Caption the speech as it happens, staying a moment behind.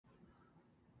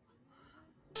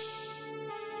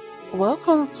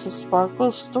Welcome to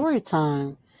Sparkle's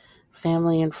Storytime,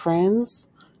 family and friends.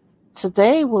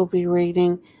 Today we'll be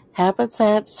reading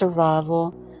Habitat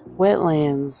Survival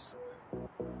Wetlands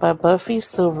by Buffy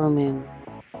Silverman.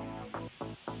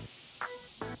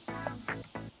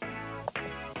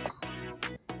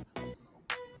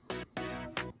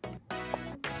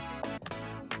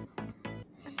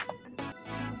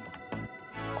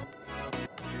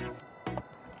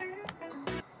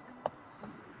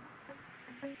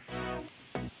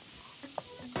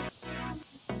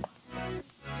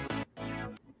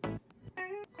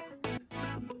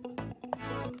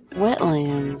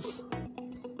 Wetlands.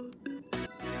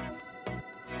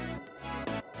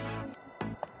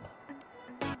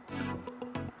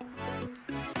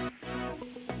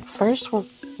 First, we'll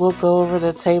go over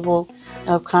the table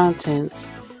of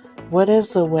contents. What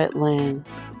is a wetland?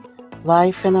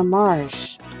 Life in a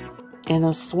marsh, in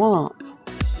a swamp,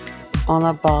 on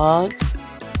a bog,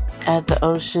 at the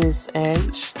ocean's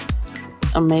edge,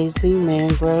 amazing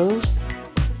mangroves,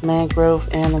 mangrove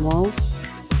animals,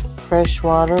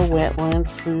 freshwater wetland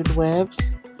food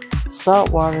webs,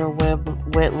 saltwater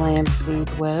wetland food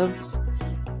webs,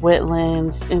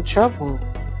 wetlands in trouble,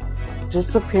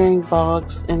 disappearing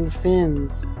bogs and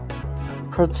fens,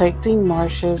 protecting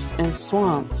marshes and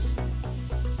swamps,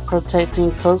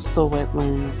 protecting coastal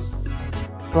wetlands.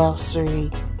 Glossary,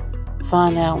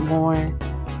 find out more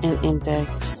in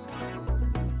index.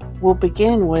 We'll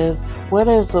begin with, what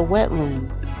is a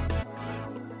wetland?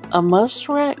 A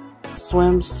muskrat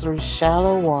swims through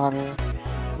shallow water,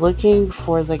 looking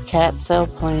for the cattail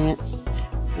plant's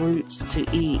roots to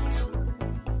eat.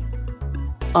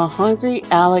 A hungry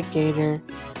alligator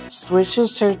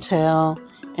swishes her tail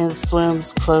and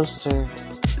swims closer.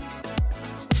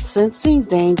 Sensing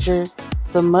danger,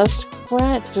 the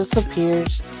muskrat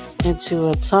disappears into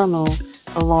a tunnel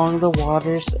along the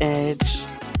water's edge.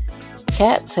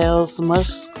 Cattails,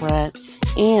 muskrat,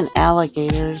 and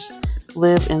alligators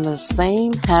live in the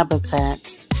same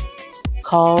habitat,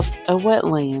 called a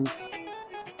wetland.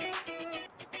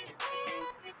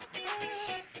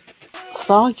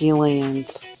 Soggy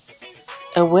lands.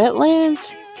 A wetland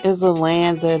is a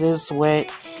land that is wet.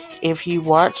 If you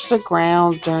watch the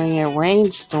ground during a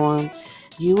rainstorm,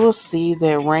 you will see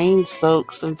that rain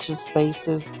soaks into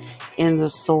spaces in the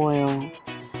soil.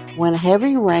 When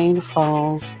heavy rain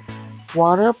falls,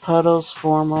 water puddles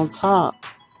form on top.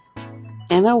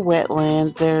 In a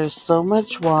wetland, there is so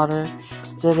much water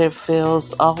that it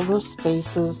fills all the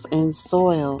spaces in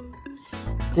soil.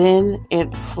 Then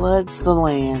it floods the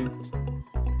land.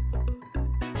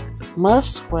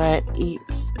 Muskrat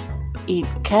eat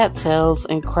cattails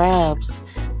and crabs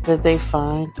that they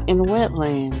find in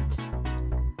wetlands.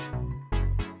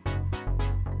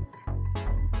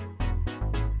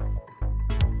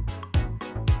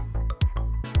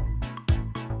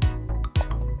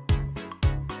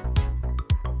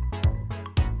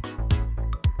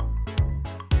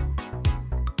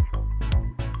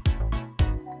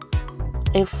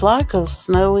 A flock of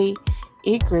snowy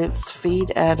egrets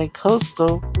feed at a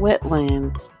coastal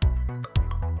wetland.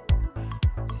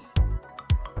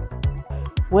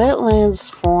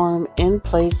 Wetlands form in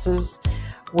places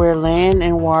where land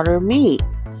and water meet,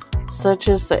 such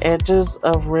as the edges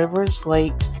of rivers,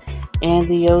 lakes, and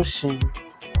the ocean.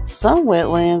 Some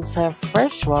wetlands have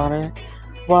fresh water,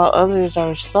 while others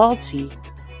are salty.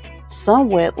 Some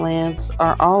wetlands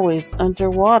are always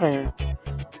underwater,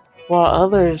 while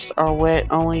others are wet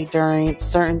only during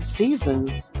certain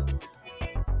seasons.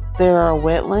 There are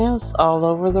wetlands all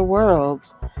over the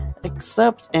world,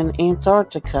 except in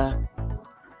Antarctica.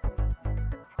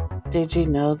 Did you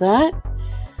know that?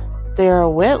 There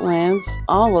are wetlands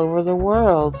all over the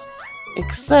world,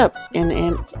 except in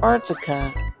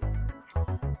Antarctica.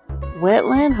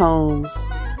 Wetland homes.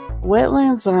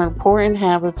 Wetlands are important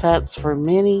habitats for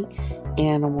many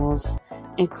animals,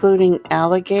 including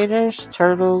alligators,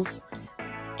 turtles,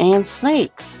 and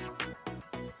snakes.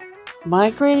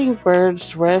 Migrating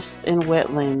birds rest in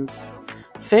wetlands.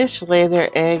 Fish lay their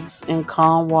eggs in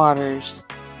calm waters.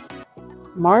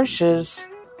 Marshes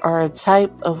are a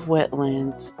type of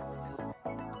wetland.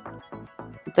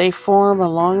 They form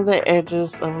along the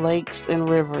edges of lakes and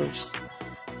rivers.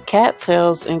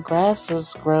 Cattails and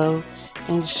grasses grow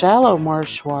in shallow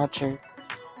marsh water.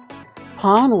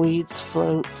 Pondweeds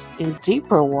float in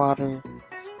deeper water.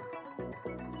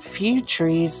 Few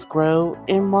trees grow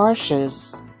in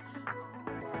marshes.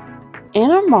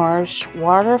 In a marsh,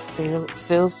 water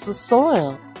fills the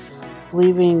soil,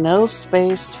 leaving no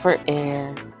space for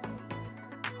air.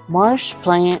 Marsh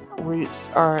plant roots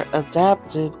are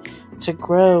adapted to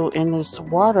grow in this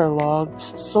waterlogged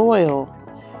soil.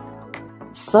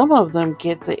 Some of them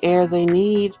get the air they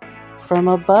need from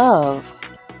above.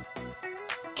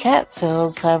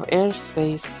 Cattails have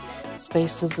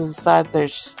spaces inside their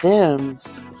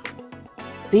stems.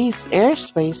 These air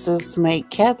spaces make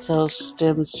cattails'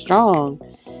 stems strong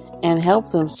and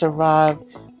help them survive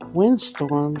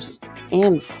windstorms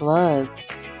and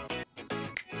floods.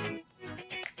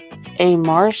 A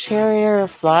marsh harrier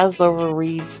flies over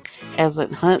reeds as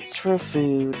it hunts for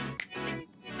food.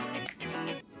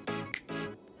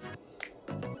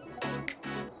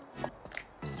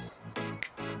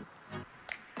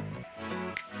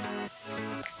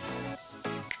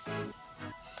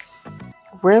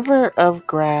 River of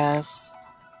Grass.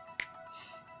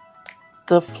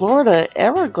 The Florida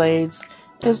Everglades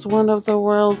is one of the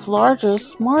world's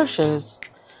largest marshes.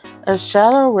 A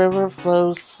shallow river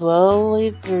flows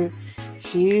slowly through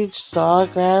huge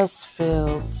sawgrass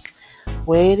fields.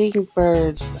 Wading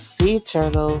birds, sea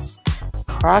turtles,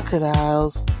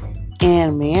 crocodiles,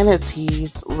 and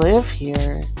manatees live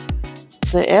here.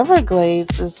 The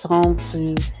Everglades is home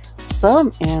to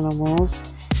some animals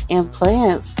and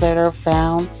plants that are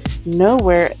found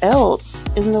nowhere else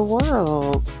in the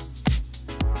world.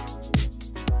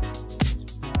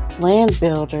 Land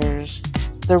builders.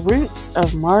 The roots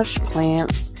of marsh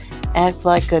plants act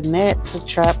like a net to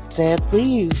trap dead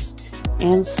leaves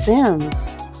and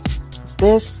stems.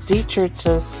 This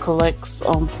detritus collects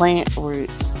on plant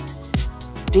roots.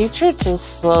 Detritus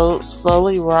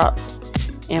slowly rots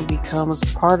and becomes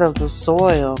part of the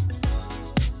soil.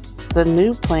 The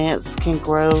new plants can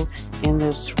grow in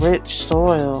this rich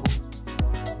soil.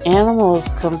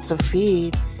 Animals come to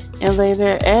feed and lay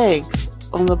their eggs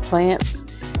on the plants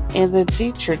and the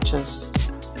detritus.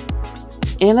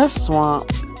 In a swamp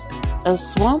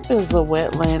is a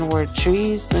wetland where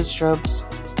trees and shrubs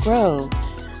grow.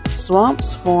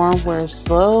 Swamps form where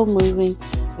slow-moving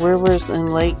rivers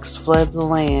and lakes flood the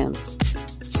land.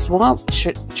 Swamp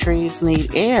trees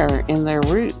need air in their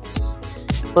roots.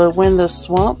 But when the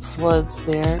swamp floods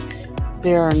there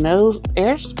are no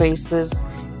air spaces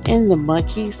in the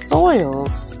mucky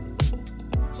soils.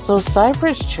 So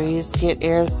cypress trees get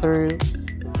air through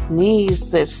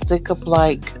knees that stick up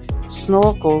like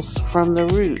snorkels from the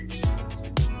roots.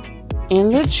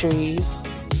 In the trees,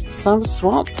 some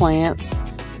swamp plants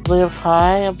live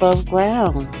high above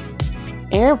ground.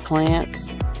 Air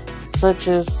plants, such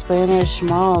as Spanish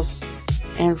moss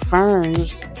and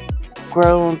ferns,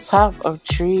 grow on top of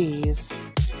trees.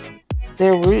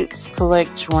 Their roots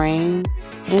collect rain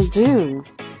and dew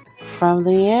from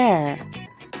the air.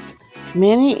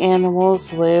 Many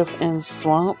animals live in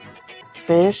swamp.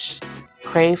 Fish,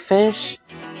 crayfish,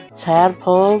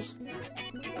 tadpoles.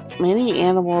 Many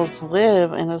animals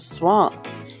live in a swamp,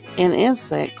 and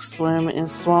insects swim in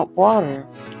swamp water.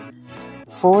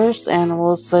 Forest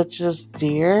animals such as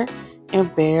deer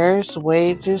and bears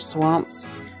wade through swamps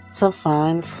to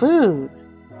find food.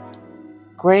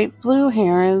 Great blue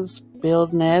herons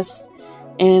build nests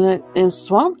in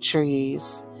swamp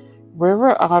trees.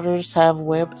 River otters have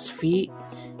webbed feet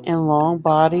and long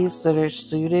bodies that are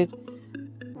suited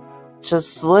to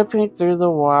slipping through the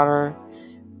water.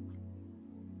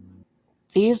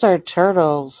 These are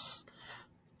turtles.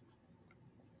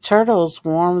 Turtles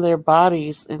warm their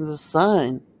bodies in the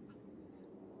sun.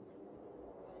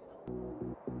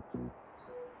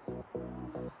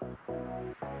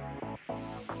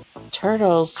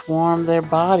 Turtles warm their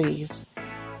bodies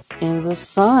in the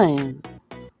sun.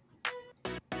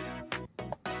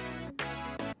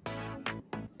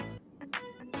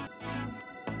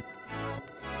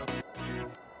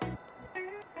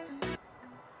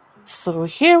 So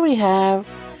here we have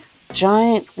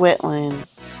giant wetland.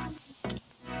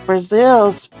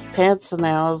 Brazil's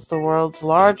Pantanal is the world's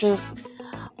largest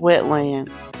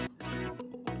wetland.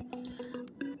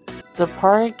 The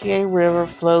Paraguay River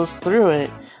flows through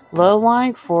it.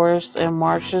 Low-lying forests and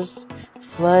marshes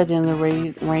flood in the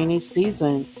rainy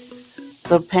season.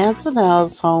 The Pantanal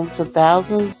is home to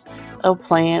thousands of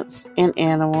plants and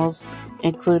animals,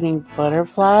 including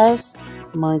butterflies,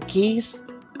 monkeys,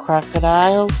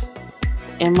 crocodiles,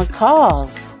 and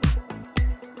macaws.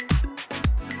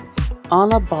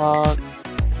 On a bog.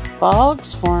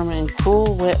 Bogs form in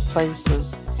cool, wet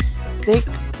places. Thick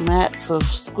mats of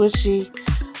squishy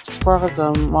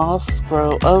sphagnum moss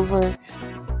grow over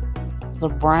the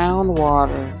brown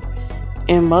water.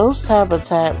 In most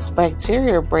habitats,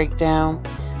 bacteria break down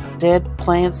dead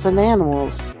plants and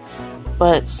animals,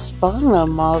 but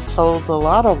sphagnum moss holds a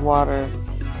lot of water,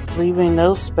 leaving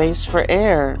no space for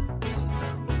air.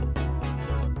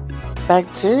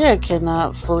 Bacteria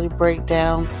cannot fully break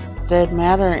down dead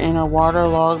matter in a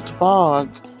waterlogged bog.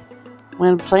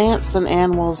 When plants and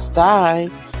animals die,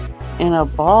 In a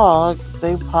bog,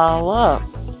 they pile up.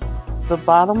 The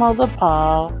bottom of the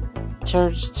pile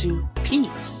turns to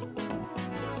peat.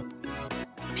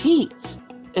 Peat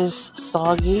is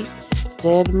soggy,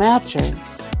 dead matter.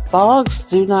 Bogs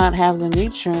do not have the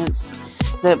nutrients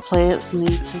that plants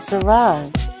need to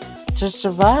survive. To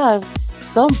survive,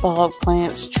 some bog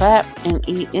plants trap and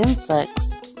eat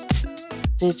insects.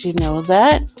 Did you know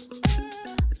that?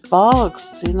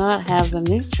 Bogs do not have the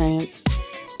nutrients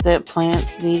that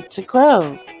plants need to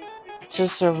grow. To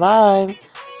survive,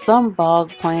 some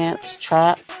bog plants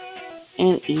trap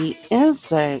and eat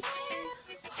insects.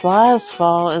 Flies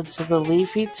fall into the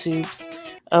leafy tubes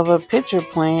of a pitcher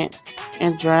plant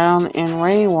and drown in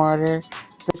rainwater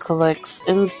that collects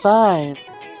inside.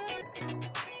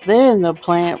 Then the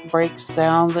plant breaks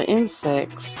down the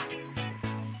insects.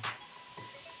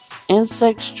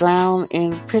 Insects drown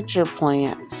in pitcher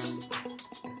plants.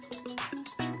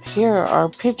 Here are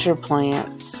pitcher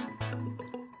plants.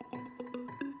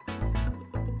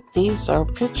 These are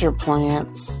pitcher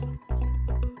plants.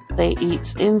 They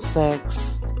eat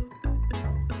insects.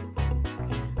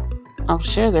 I'm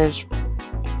sure there's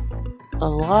a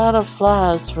lot of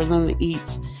flies for them to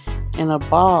eat in a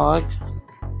bog.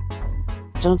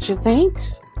 Don't you think?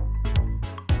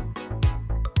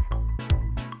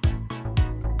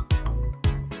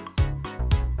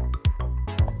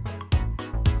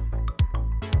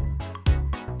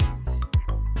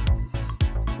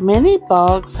 Many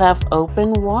bogs have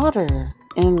open water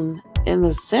in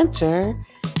the center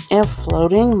and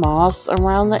floating moss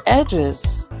around the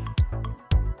edges.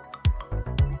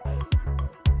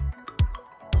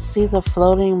 See the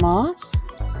floating moss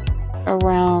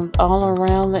all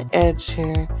around the edge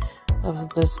here of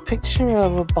this picture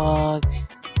of a bog.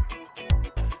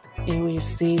 And we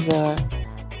see the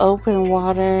open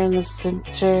water in the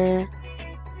center.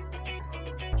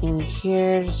 And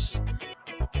here's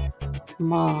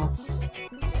moss.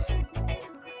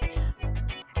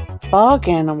 Bog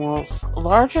animals.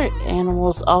 Larger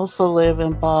animals also live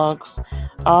in bogs.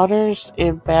 Otters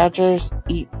and badgers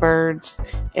eat birds,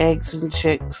 eggs, and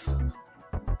chicks.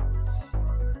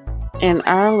 In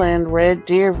Ireland, red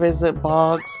deer visit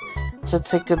bogs to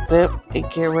take a dip and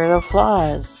get rid of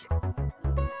flies.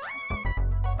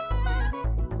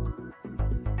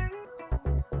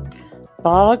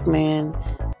 Bogmen.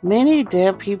 Many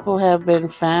dead people have been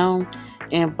found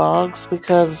in bogs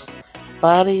because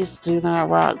bodies do not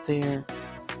rot there.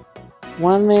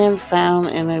 One man found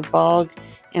in a bog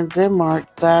in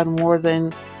Denmark died more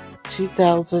than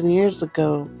 2,000 years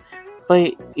ago,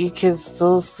 but you can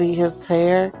still see his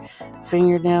hair,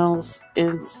 fingernails,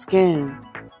 and skin.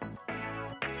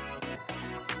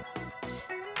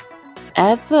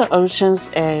 At the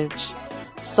ocean's edge,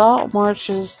 salt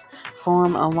marshes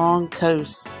form along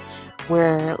coast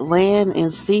where land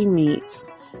and sea meets.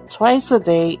 Twice a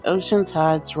day, ocean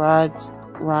tides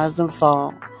rise and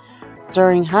fall.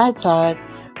 During high tide,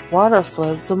 water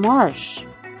floods the marsh.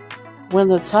 When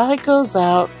the tide goes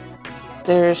out,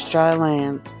 there is dry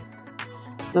land.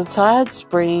 The tides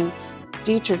bring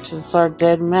detritus or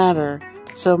dead matter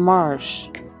to marsh.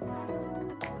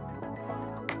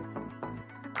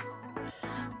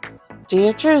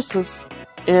 Detritus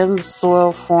in the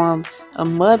soil form a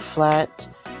mud flat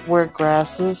where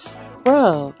grasses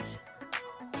grow.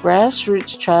 Grass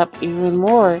roots trap even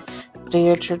more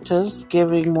detritus,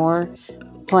 giving more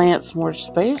plants more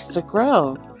space to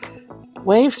grow.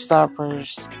 Wave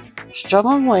stoppers.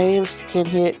 Strong waves can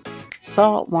hit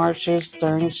salt marshes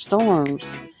during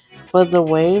storms, but the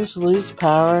waves lose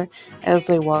power as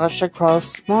they wash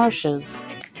across marshes.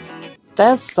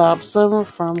 That stops them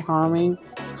from harming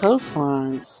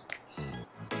coastlines.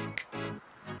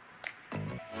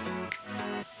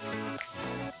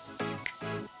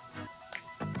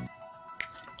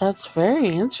 That's very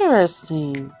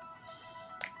interesting.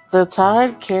 The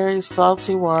tide carries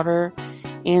salty water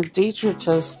and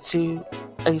detritus to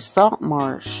a salt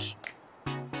marsh.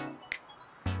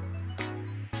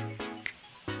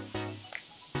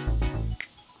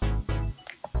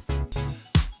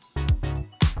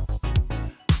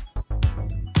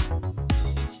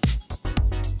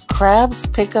 Crabs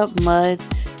pick up mud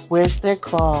with their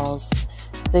claws.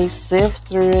 They sift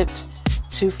through it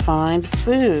to find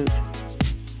food.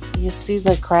 You see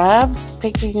the crabs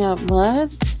picking up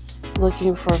mud,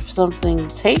 looking for something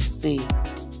tasty.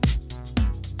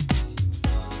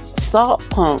 Salt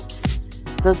pumps.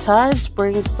 The tides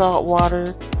bring salt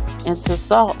water into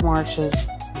salt marshes,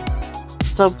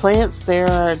 so plants there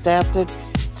are adapted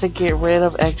to get rid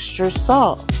of extra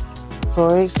salt.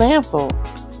 For example,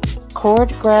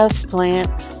 cordgrass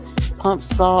plants pump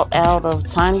salt out of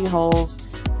tiny holes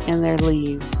in their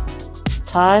leaves.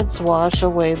 Tides wash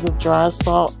away the dry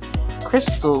salt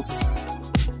crystals.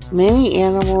 Many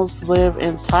animals live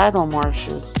in tidal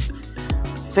marshes.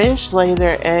 Fish lay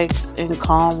their eggs in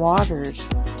calm waters,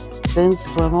 then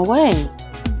swim away.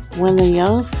 When the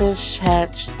young fish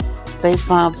hatch, they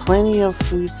find plenty of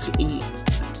food to eat.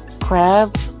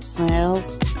 Crabs,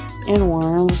 snails, and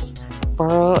worms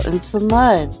burrow into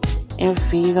mud and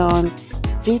feed on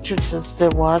detritus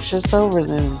that washes over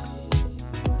them.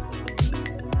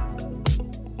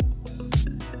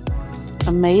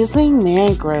 Amazing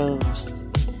mangroves.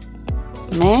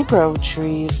 Mangrove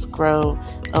trees grow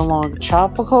along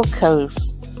tropical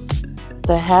coasts.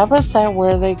 The habitat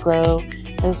where they grow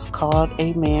is called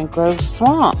a mangrove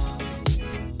swamp.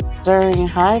 During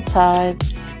high tide,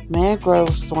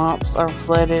 mangrove swamps are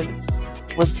flooded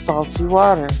with salty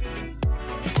water.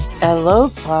 At low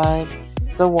tide,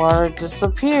 the water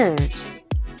disappears.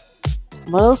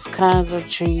 Most kinds of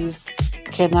trees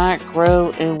cannot grow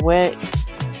in wet,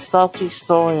 salty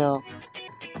soil,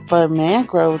 but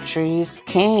mangrove trees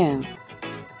can.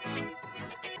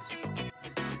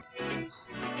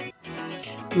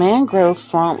 Mangrove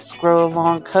swamps grow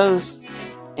along coasts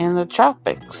in the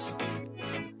tropics.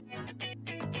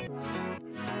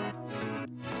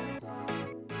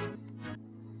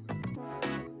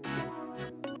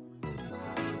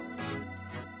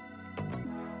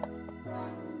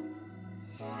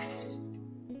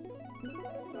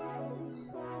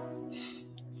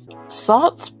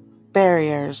 Salt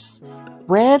barriers.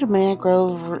 Red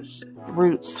mangrove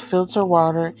roots filter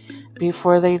water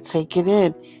before they take it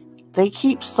in. They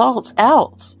keep salt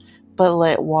out, but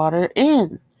let water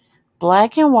in.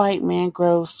 Black and white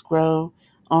mangroves grow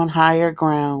on higher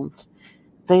ground.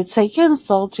 They take in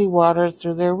salty water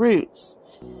through their roots.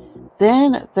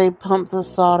 Then they pump the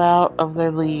salt out of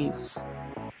their leaves.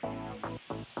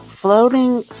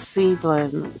 Floating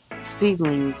seedlings.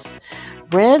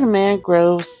 Red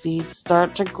mangrove seeds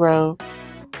start to grow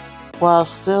while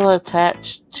still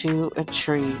attached to a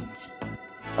tree.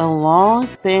 A long,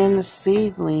 thin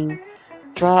seedling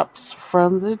drops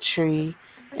from the tree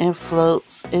and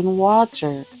floats in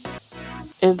water.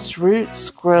 Its roots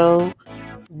grow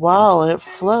while it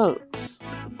floats.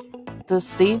 The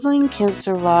seedling can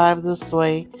survive this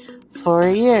way for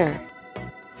a year.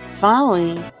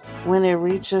 Finally, when it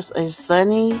reaches a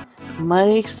sunny,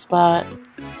 muddy spot,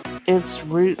 its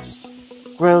roots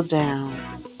grow down.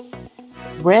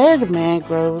 Red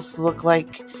mangroves look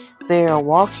like they are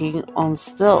walking on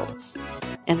stilts.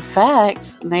 In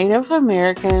fact, Native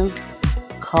Americans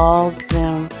called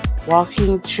them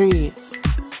walking trees.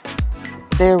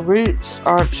 Their roots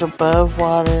arch above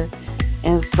water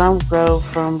and some grow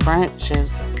from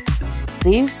branches.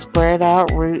 These spread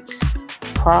out roots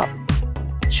prop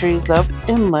trees up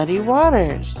in muddy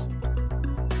waters.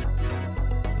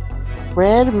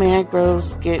 Red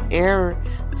mangroves get air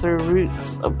through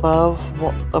roots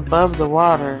above the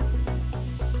water.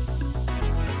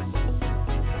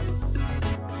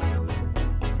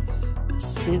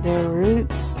 See their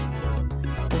roots?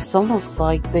 It's almost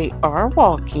like they are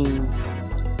walking.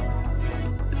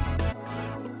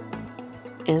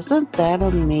 Isn't that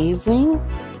amazing?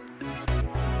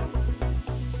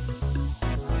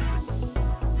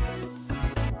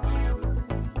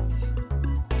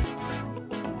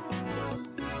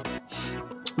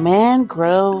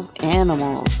 Mangrove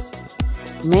animals.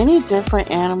 Many different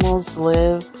animals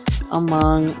live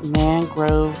among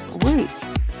mangrove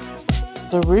roots.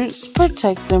 The roots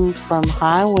protect them from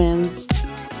high winds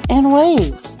and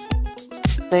waves.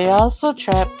 They also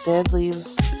trap dead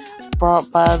leaves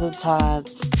brought by the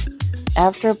tides.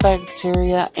 After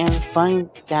bacteria and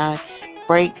fungi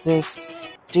break this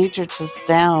detritus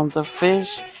down, the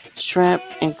fish, shrimp,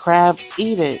 and crabs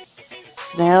eat it.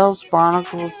 Snails,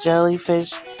 barnacles,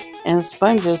 jellyfish, and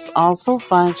sponges also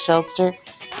find shelter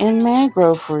in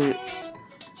mangrove roots.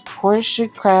 Horseshoe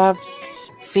crabs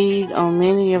feed on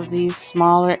many of these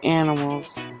smaller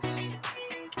animals.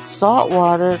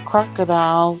 Saltwater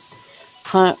crocodiles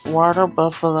hunt water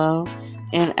buffalo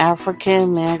in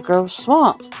African mangrove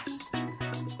swamps.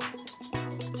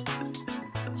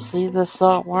 See the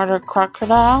saltwater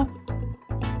crocodile?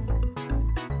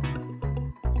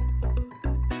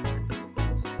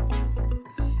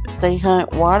 They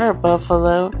hunt water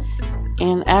buffalo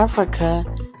in African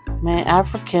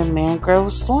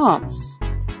mangrove swamps.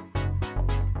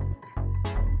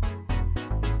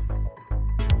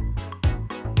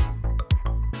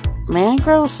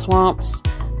 Mangrove swamps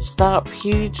stop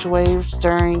huge waves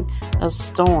during a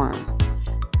storm.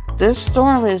 This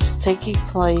storm is taking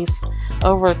place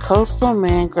over coastal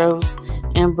mangroves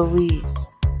in Belize.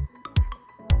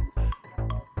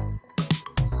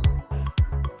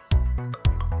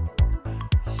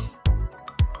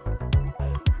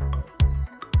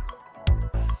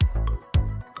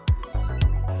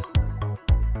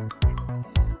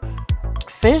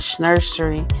 Fish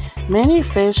nursery. Many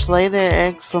fish lay their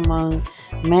eggs among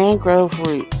mangrove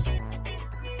roots.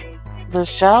 The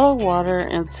shallow water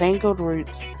and tangled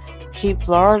roots keep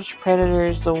large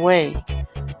predators away,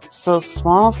 so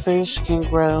small fish can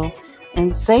grow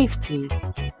in safety.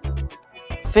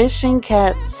 Fishing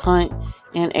cats hunt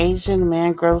in Asian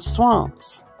mangrove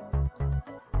swamps.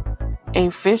 A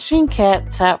fishing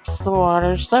cat taps the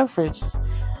water surface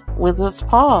with its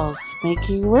paws,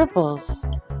 making ripples.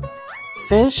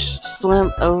 Fish swim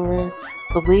over,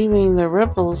 believing the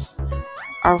ripples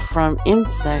are from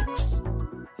insects.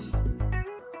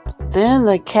 Then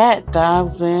the cat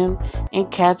dives in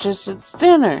and catches its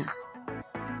dinner.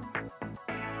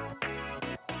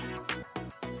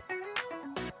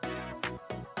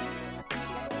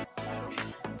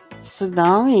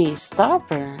 Tsunami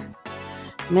stopper.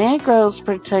 Mangroves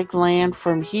protect land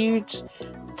from huge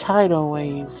tidal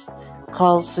waves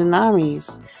called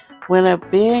tsunamis. When a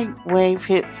big wave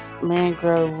hits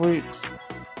mangrove roots,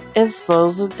 it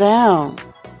slows it down.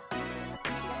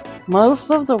 Most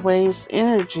of the wave's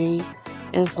energy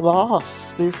is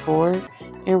lost before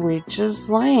it reaches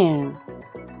land.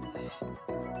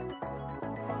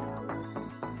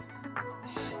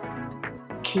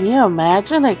 Can you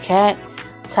imagine a cat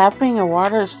tapping a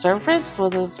water surface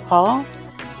with its paw,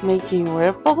 making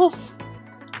ripples,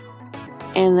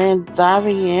 and then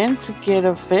diving in to get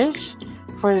a fish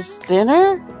for its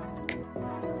dinner?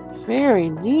 Very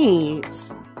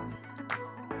neat.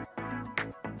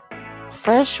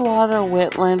 Freshwater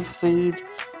wetland food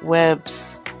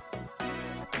webs.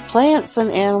 Plants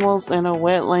and animals in a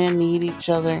wetland need each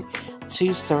other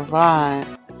to survive.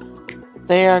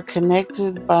 They are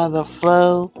connected by the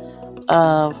flow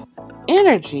of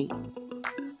energy.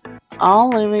 All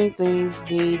living things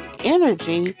need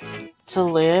energy to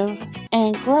live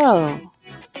and grow.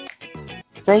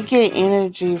 They get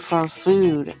energy from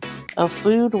food. A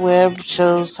food web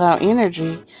shows how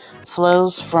energy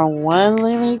flows from one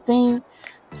living thing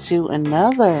to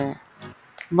another.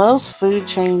 Most food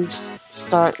chains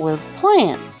start with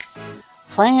plants.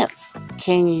 Plants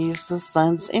can use the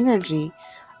sun's energy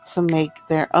to make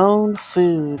their own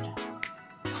food.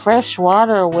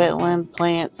 Freshwater wetland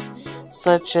plants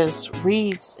such as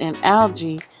reeds and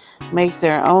algae make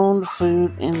their own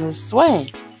food in this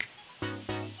way.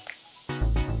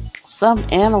 Some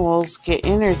animals get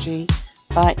energy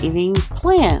by eating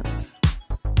plants.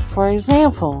 For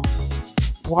example,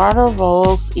 water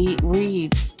voles eat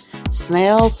reeds.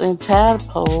 Snails and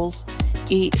tadpoles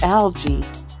eat algae.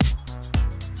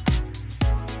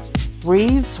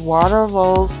 Reeds, water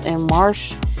voles, and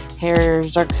marsh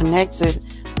harriers are connected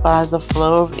by the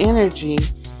flow of energy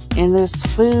in this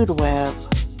food web.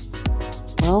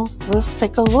 Well, let's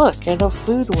take a look at a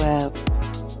food web.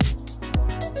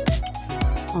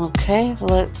 Okay,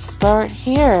 let's start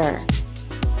here.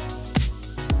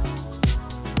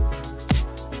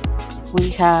 We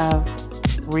have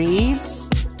reeds,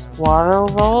 water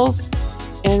voles,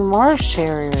 and marsh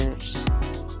harriers.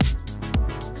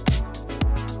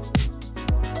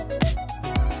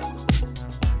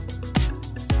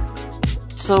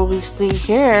 So we see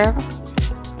here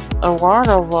a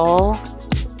water vole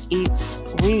eats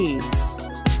reeds,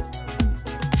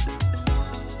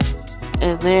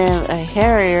 and then a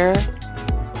harrier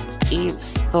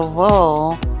eats the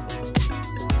vole.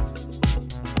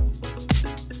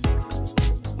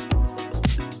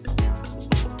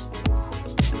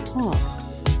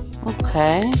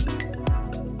 Okay.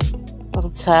 The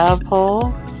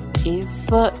tadpole eats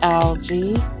the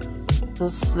algae. The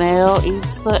snail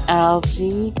eats the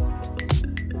algae.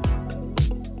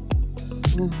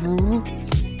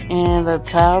 And the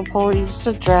tadpole eats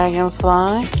the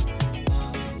dragonfly.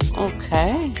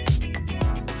 Okay.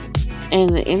 And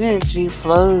the energy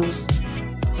flows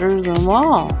through them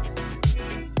all.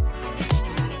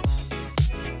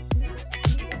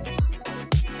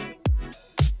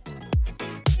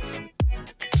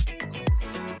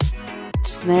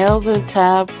 Snails and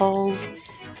tadpoles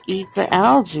eat the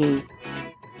algae.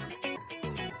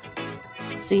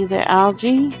 See the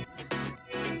algae?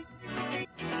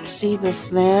 See the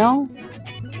snail?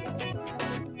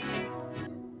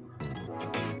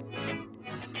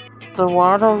 The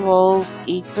water voles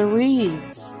eat the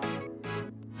reeds.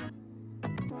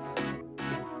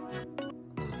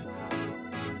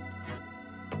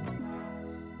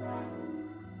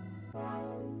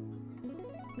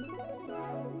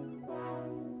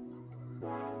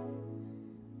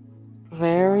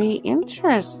 Very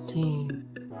interesting.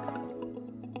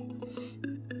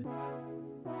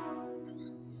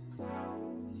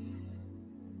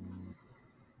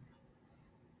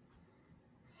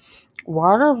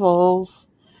 Water voles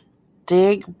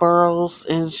dig burrows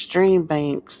in stream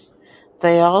banks.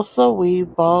 They also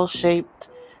weave ball-shaped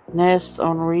nests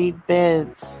on reed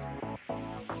beds.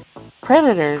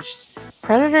 Predators.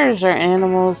 Predators are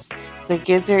animals that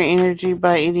get their energy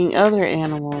by eating other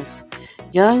animals.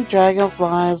 Young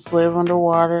dragonflies live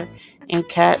underwater and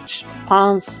catch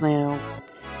pond snails.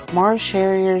 Marsh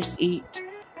harriers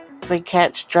they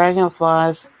catch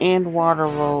dragonflies and water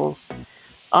voles.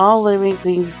 All living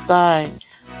things die,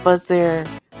 but their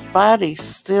bodies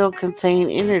still contain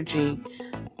energy.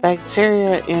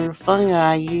 Bacteria and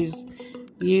fungi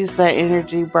use that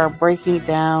energy by breaking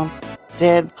down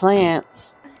dead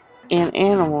plants and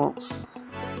animals.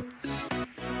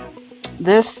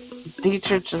 This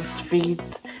detritus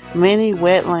feeds many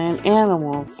wetland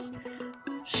animals.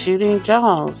 Shooting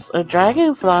jaws. A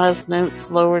dragonfly's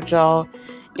nymp's lower jaw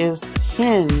is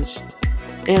hinged.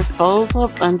 It folds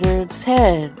up under its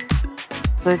head.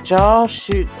 The jaw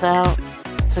shoots out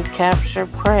to capture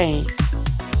prey.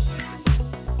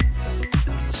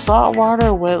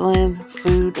 Saltwater wetland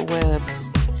food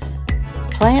webs.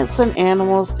 Plants and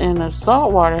animals in a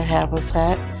saltwater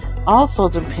habitat also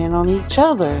depend on each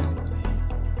other.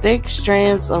 Thick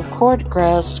strands of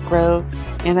cordgrass grow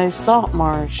in a salt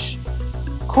marsh.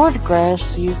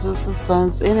 Cordgrass uses the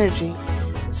sun's energy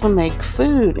to make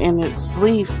food in its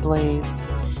leaf blades.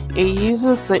 It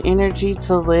uses the energy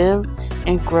to live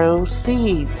and grow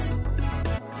seeds.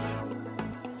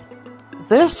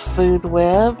 This food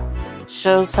web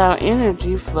shows how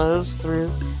energy flows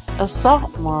through a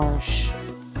salt marsh.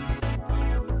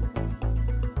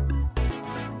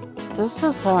 This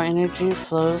is how energy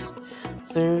flows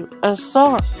through a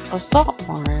salt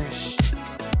marsh.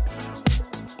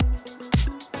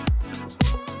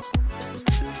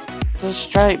 The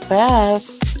striped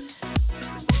bass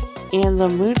and the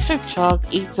moocher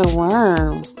eat the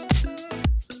worm.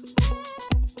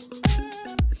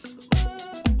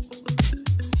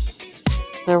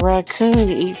 The raccoon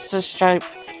eats the striped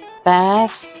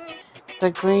bass.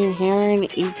 The green heron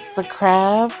eats the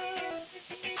crab.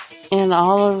 And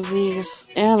all of these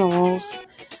animals,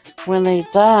 when they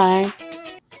die,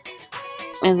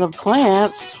 and the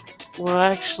plants will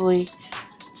actually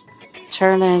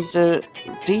turn into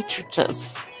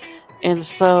detritus. And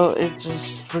so it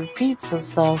just repeats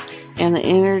itself, and the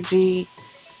energy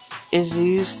is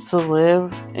used to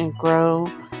live and grow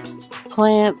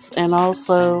plants and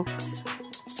also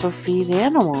to feed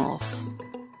animals.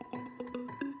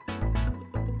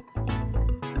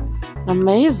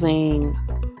 Amazing.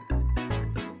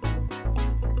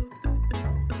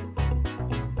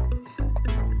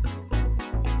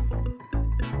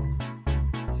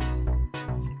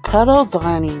 Puddle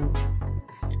dining.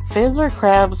 Fiddler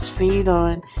crabs feed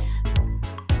on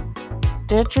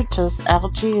detritus,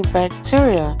 algae, and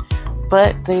bacteria,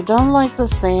 but they don't like the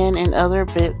sand and other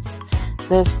bits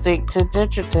that stick to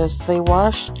detritus. They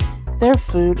wash their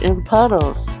food in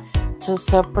puddles to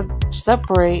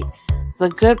separate the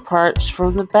good parts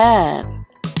from the bad.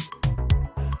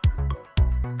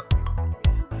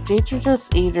 Detritus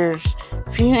eaters.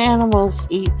 Few animals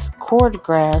eat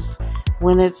cordgrass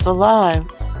when it's alive,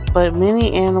 but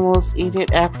many animals eat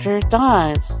it after it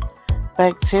dies.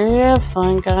 Bacteria,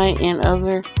 fungi, and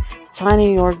other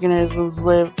tiny organisms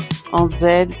live on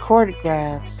dead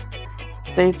cordgrass.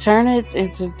 They turn it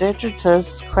into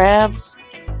detritus. Crabs,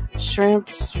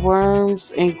 shrimps,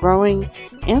 worms, and growing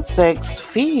insects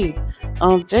feed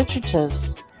on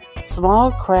detritus.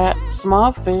 Small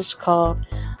fish called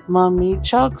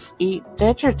mummichucks eat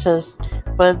detritus,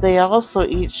 but they also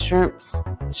eat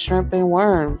shrimp and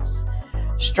worms.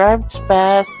 Striped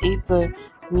bass eat the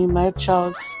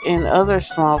mummichucks and other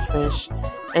small fish,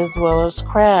 as well as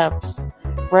crabs.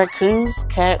 Raccoons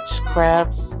catch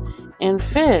crabs and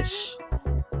fish.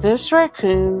 This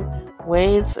raccoon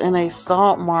wades in a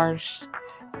salt marsh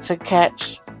to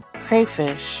catch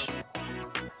crayfish.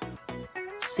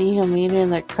 See him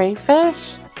eating the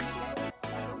crayfish?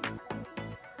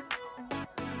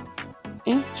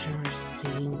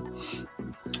 Interesting.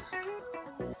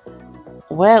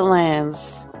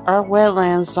 Wetlands. Our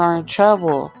wetlands are in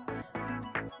trouble.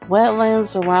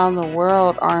 Wetlands around the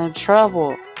world are in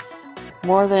trouble.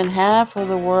 More than half of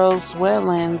the world's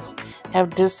wetlands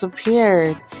have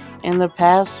disappeared in the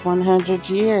past 100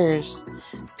 years.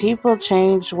 People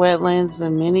change wetlands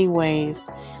in many ways.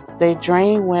 They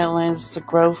drain wetlands to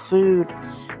grow food.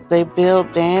 They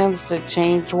build dams that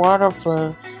change water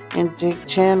flow and dig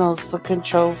channels to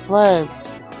control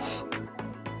floods.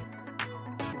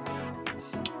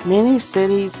 Many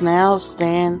cities now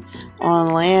stand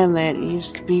on land that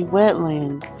used to be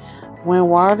wetland. When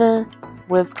water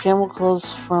with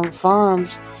chemicals from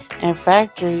farms and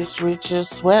factories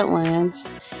reaches wetlands,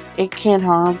 It can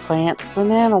harm plants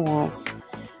and animals.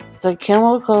 The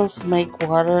chemicals make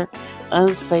water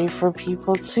unsafe for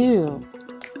people too.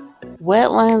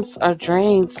 Wetlands are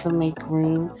drained to make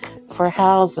room for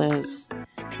houses.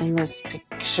 In this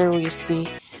picture, we see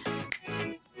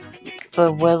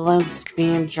the wetlands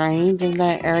being drained in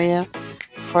that area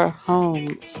for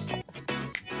homes.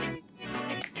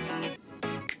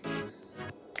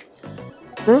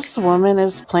 This woman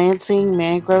is planting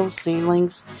mangrove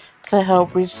seedlings to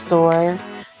help restore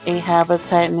a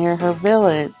habitat near her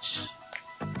village.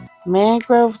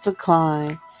 Mangrove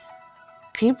decline.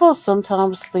 People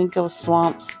sometimes think of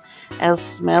swamps as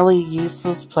smelly,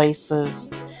 useless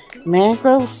places.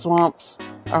 Mangrove swamps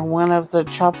are one of the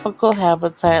tropical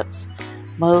habitats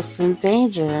most in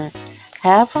danger.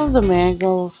 Half of the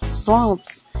mangrove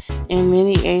swamps in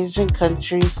many Asian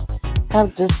countries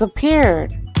have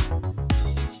disappeared.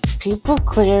 People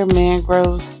clear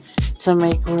mangroves to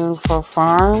make room for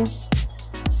farms,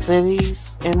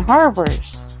 cities, and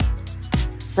harbors.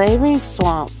 Saving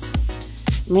swamps.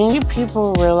 Many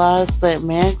people realize that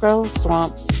mangrove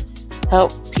swamps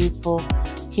help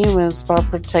humans by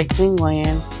protecting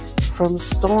land from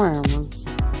storms.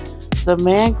 The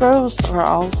mangroves are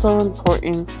also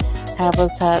important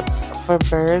habitats for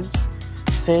birds,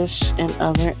 fish, and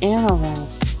other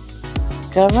animals.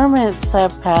 Governments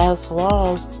have passed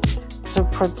laws to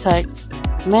protect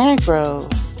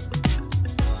mangroves.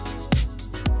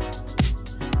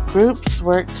 Groups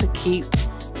work to keep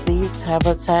these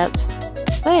habitats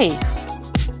safe.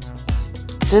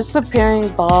 Disappearing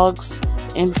bogs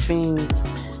and fens.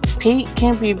 Peat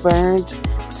can be burned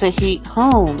to heat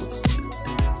homes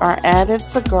or added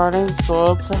to garden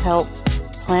soil to help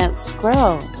plants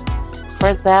grow.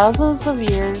 For thousands of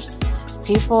years,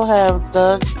 people have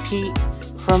dug peat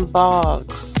from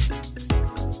bogs.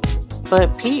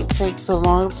 But peat takes a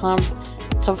long time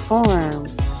to form.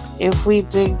 If we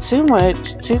dig too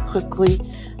much too quickly,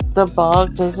 the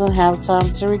bog doesn't have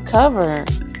time to recover.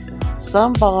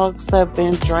 Some bogs have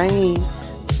been drained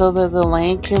so that the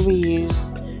land can be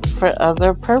used for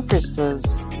other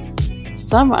purposes.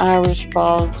 Some Irish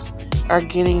bogs are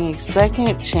getting a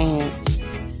second chance.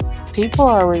 People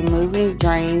are removing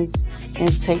drains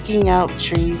and taking out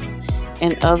trees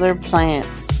and other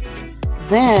plants.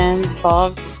 Then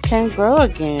bogs can grow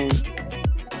again.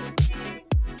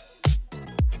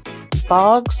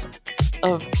 Bogs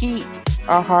of peat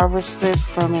are harvested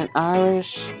from an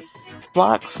Irish.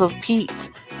 Blocks of peat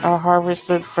are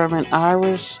harvested from an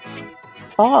Irish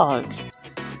bog.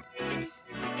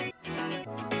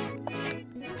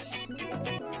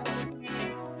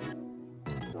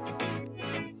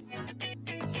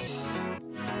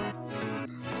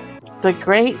 The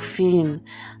Great Fen.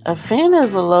 A fen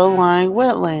is a low-lying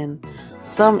wetland.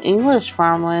 Some English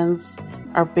farmlands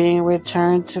are being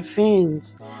returned to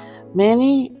fens.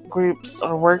 Many groups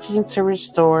are working to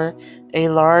restore a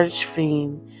large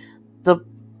fen.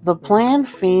 The planned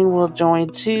fen will join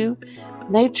 2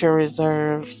 nature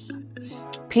reserves.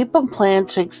 People plan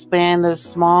to expand a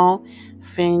small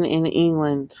fen in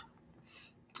England.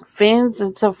 Fens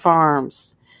into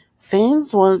farms.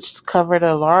 Fens once covered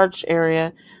a large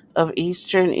area of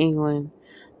eastern England.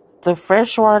 The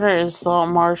freshwater and salt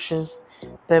marshes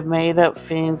that made up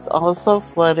fens also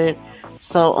flooded,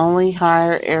 so only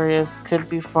higher areas could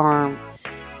be farmed.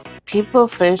 People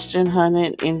fished and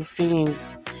hunted in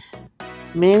fens.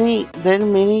 Many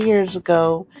years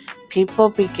ago, people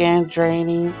began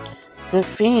draining the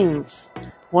fens.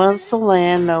 Once the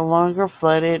land no longer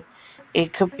flooded,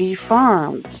 it could be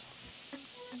farmed.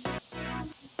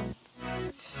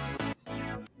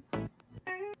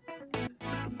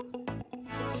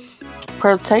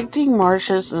 Protecting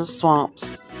marshes and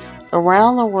swamps.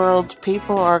 Around the world,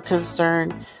 people are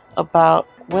concerned about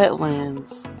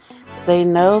wetlands. They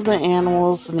know the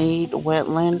animals need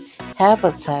wetland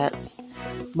habitats.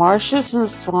 Marshes and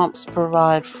swamps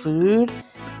provide food,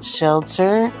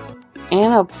 shelter,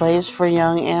 and a place for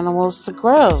young animals to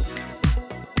grow.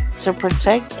 To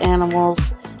protect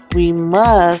animals, we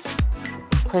must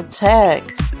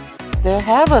protect their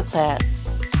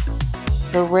habitats.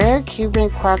 The rare Cuban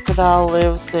crocodile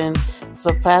lives in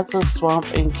Zapata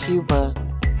Swamp in Cuba.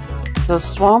 The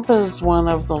swamp is one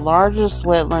of the largest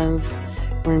wetlands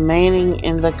remaining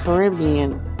in the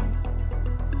Caribbean.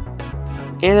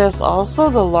 It is also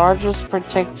the largest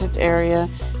protected area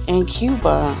in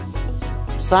Cuba.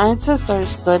 Scientists are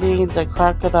studying the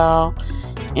crocodile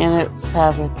and its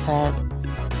habitat.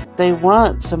 They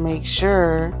want to make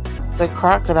sure the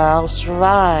crocodile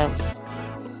survives.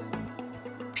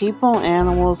 People,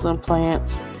 animals, and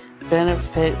plants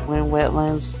benefit when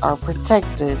wetlands are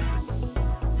protected.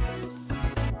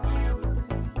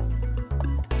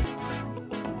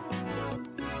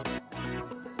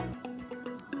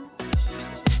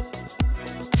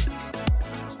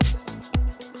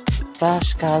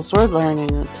 Gosh, guys, we're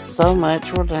learning so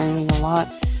much. We're learning a lot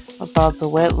about the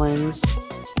wetlands,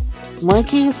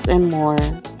 monkeys, and more.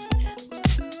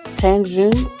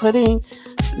 Tanjung Puting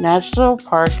National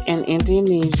Park in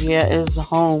Indonesia is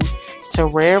home to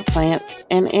rare plants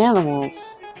and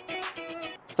animals.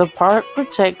 The park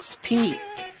protects peat,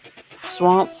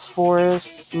 swamps,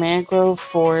 forests, mangrove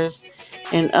forests,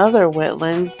 and other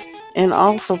wetlands, and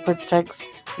also protects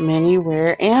many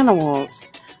rare animals.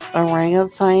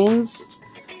 Orangutans,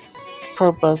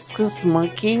 proboscis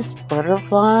monkeys,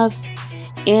 butterflies,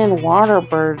 and water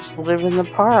birds live in the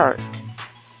park.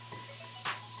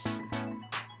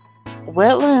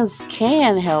 Wetlands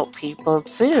can help people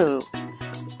too.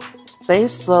 They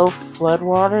slow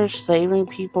floodwaters, saving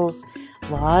people's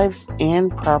lives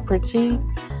and property.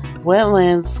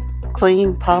 Wetlands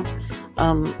clean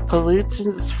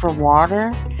pollutants from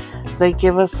water. They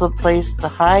give us a place to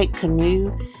hike,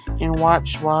 canoe, and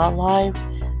watch wildlife.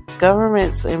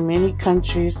 Governments in many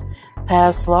countries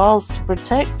pass laws to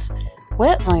protect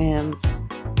wetlands.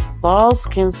 Laws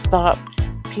can stop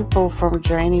people from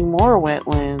draining more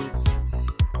wetlands.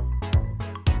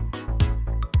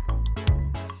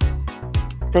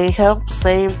 They help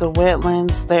save the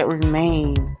wetlands that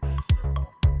remain.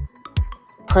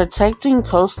 Protecting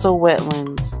coastal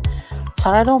wetlands.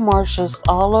 Tidal marshes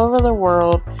all over the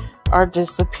world are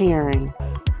disappearing,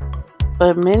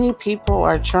 but many people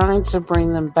are trying to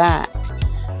bring them back.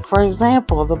 For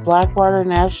example, the Blackwater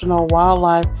National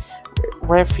Wildlife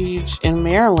Refuge in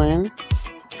Maryland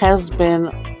has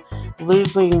been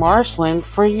losing marshland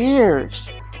for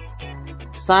years.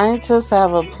 Scientists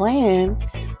have a plan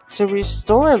to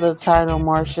restore the tidal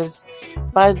marshes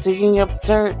by digging up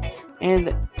dirt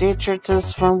and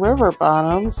detritus from river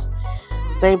bottoms.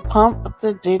 They pump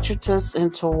the detritus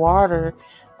into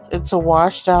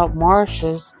washed out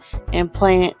marshes and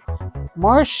plant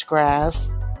marsh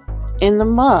grass in the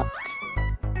muck.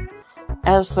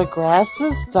 As the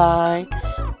grasses die,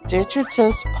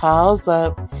 detritus piles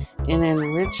up and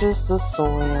enriches the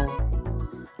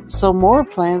soil, so more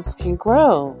plants can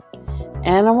grow.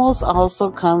 Animals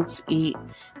also come to eat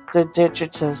the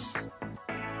detritus.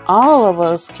 All of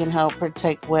us can help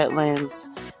protect wetlands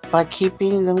by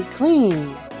keeping them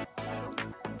clean.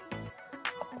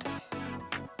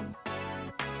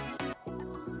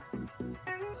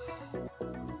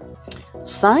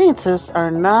 Scientists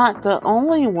are not the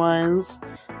only ones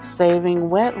saving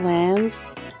wetlands.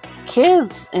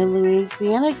 Kids in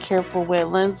Louisiana care for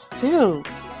wetlands too.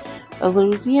 A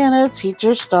Louisiana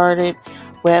teacher started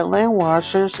Wetland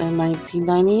Watchers in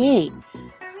 1998.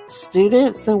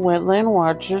 Students and wetland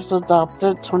watchers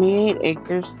adopted 28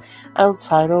 acres of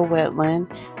tidal wetland.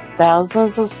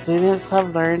 Thousands of students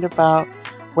have learned about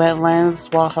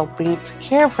wetlands while helping to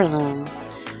care for them.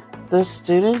 The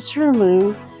students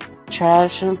remove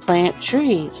trash and plant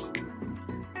trees.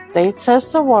 They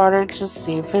test the water to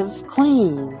see if it's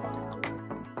clean.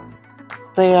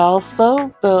 They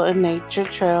also built a nature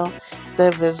trail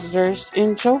that visitors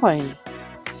enjoy.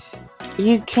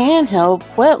 You can help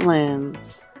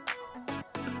wetlands.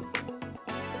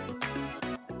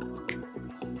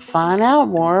 Find out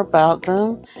more about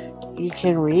them. You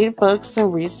can read books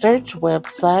and research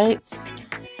websites.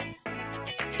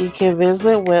 You can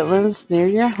visit wetlands near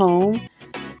your home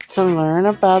to learn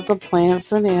about the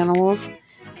plants and animals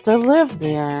that live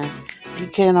there. You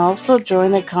can also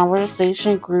join a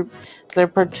conversation group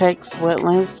that protects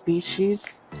wetland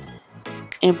species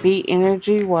and be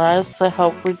energy wise to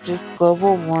help reduce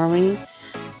global warming.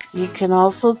 You can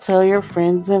also tell your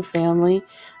friends and family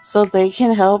so they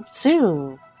can help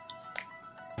too.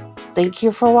 Thank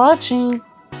you for watching.